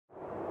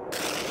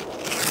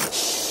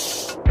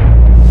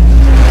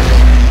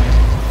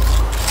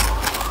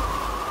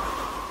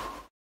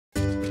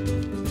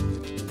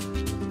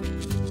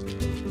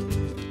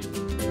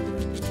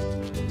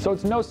So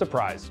it's no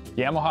surprise,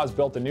 Yamaha's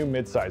built a new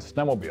midsize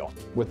snowmobile.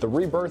 With the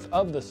rebirth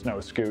of the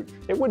SnoScoot,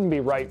 it wouldn't be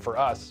right for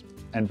us,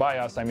 and by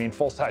us I mean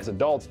full-size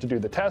adults, to do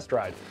the test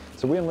ride.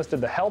 So we enlisted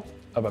the help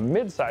of a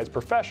midsize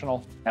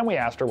professional, and we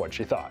asked her what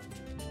she thought.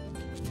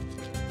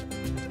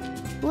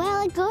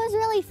 Well, it goes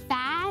really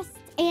fast,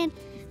 and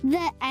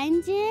the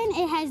engine,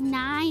 it has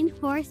 9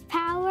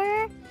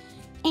 horsepower,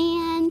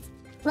 and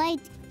like,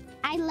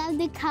 I love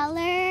the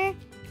color,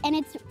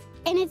 and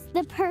it's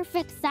the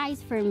perfect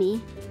size for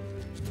me.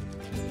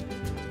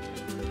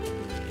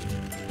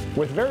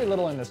 With very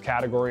little in this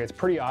category, it's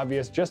pretty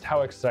obvious just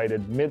how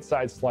excited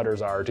mid-size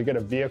sledders are to get a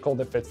vehicle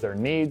that fits their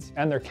needs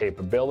and their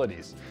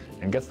capabilities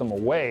and gets them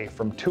away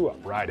from two-up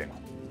riding.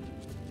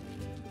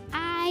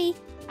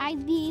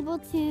 I'd be able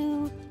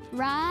to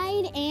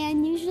ride,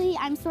 and usually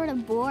I'm sort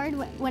of bored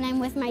when I'm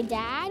with my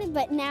dad,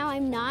 but now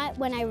I'm not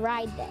when I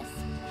ride this.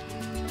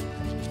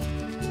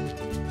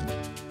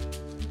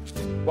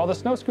 While the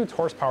SnoScoot's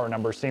horsepower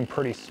numbers seem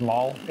pretty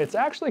small, it's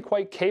actually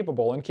quite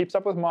capable and keeps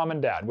up with Mom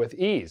and Dad with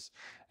ease.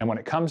 And when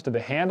it comes to the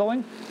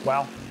handling,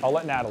 well, I'll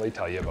let Natalie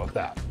tell you about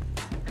that.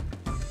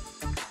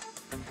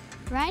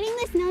 Riding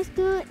the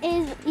SnoScoot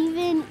is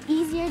even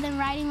easier than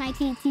riding my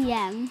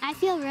TTM. I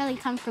feel really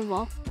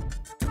comfortable.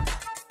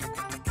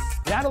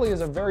 Natalie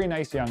is a very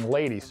nice young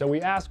lady, so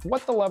we asked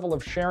what the level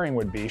of sharing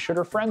would be should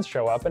her friends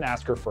show up and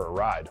ask her for a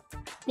ride.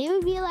 They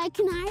would be like,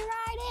 "Can I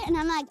ride it?" And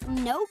I'm like,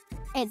 "Nope,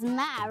 it's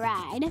my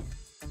ride."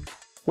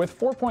 With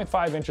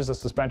 4.5 inches of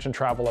suspension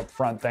travel up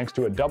front thanks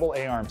to a double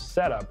A-arm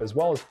setup, as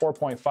well as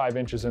 4.5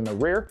 inches in the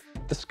rear,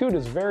 the Scoot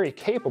is very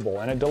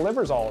capable, and it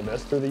delivers all of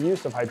this through the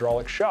use of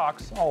hydraulic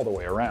shocks all the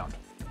way around.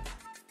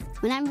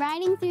 When I'm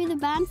riding through the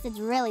bumps, it's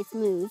really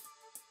smooth.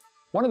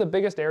 One of the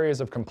biggest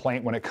areas of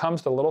complaint when it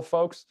comes to little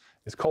folks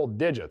is cold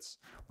digits.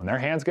 When their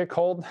hands get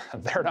cold,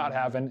 they're not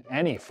having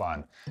any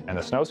fun. And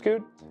the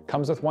SnoScoot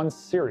comes with one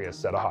serious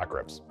set of hot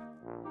grips.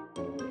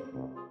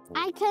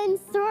 I can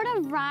sort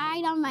of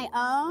ride on my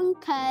own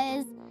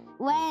because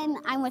when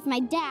I'm with my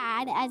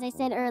dad, as I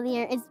said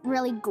earlier, it's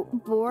really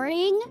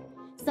boring.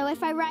 So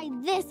if I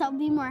ride this, I'll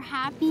be more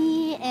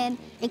happy and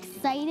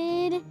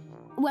excited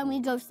when we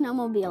go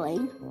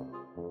snowmobiling.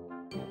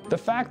 The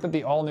fact that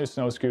the all-new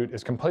SnoScoot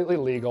is completely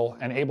legal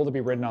and able to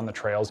be ridden on the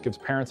trails gives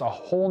parents a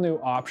whole new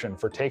option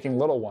for taking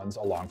little ones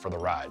along for the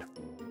ride.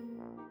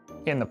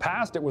 In the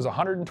past, it was a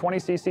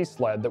 120cc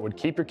sled that would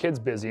keep your kids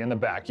busy in the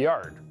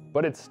backyard,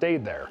 but it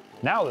stayed there.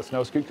 Now the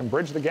SnoScoot can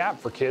bridge the gap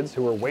for kids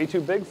who are way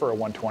too big for a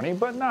 120,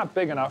 but not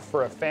big enough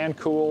for a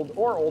fan-cooled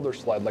or older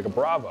sled like a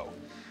Bravo.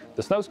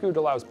 The SnoScoot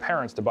allows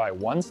parents to buy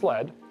one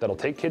sled that'll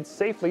take kids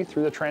safely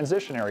through the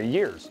transitionary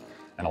years,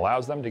 and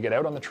allows them to get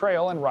out on the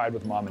trail and ride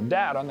with Mom and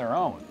Dad on their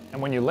own.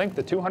 And when you link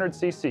the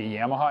 200cc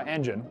Yamaha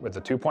engine with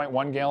a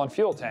 2.1-gallon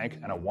fuel tank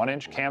and a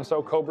 1-inch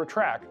Camso Cobra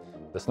track,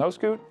 the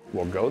SnoScoot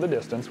will go the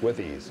distance with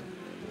ease.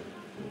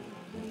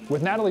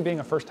 With Natalie being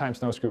a first-time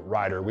SnoScoot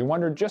rider, we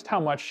wondered just how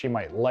much she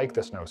might like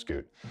the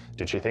SnoScoot.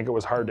 Did she think it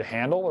was hard to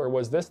handle, or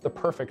was this the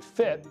perfect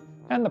fit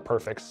and the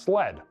perfect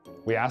sled?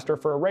 We asked her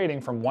for a rating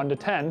from 1 to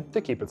 10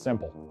 to keep it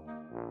simple.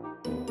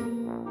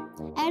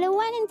 Out of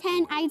 1 in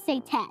 10, I'd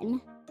say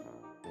 10.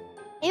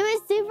 It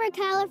was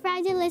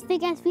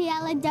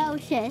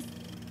supercalifragilisticexpialidocious.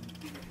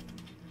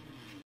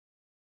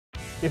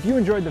 If you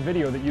enjoyed the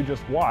video that you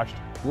just watched,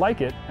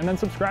 like it and then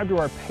subscribe to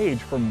our page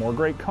for more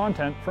great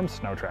content from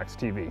SnowTrax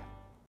TV.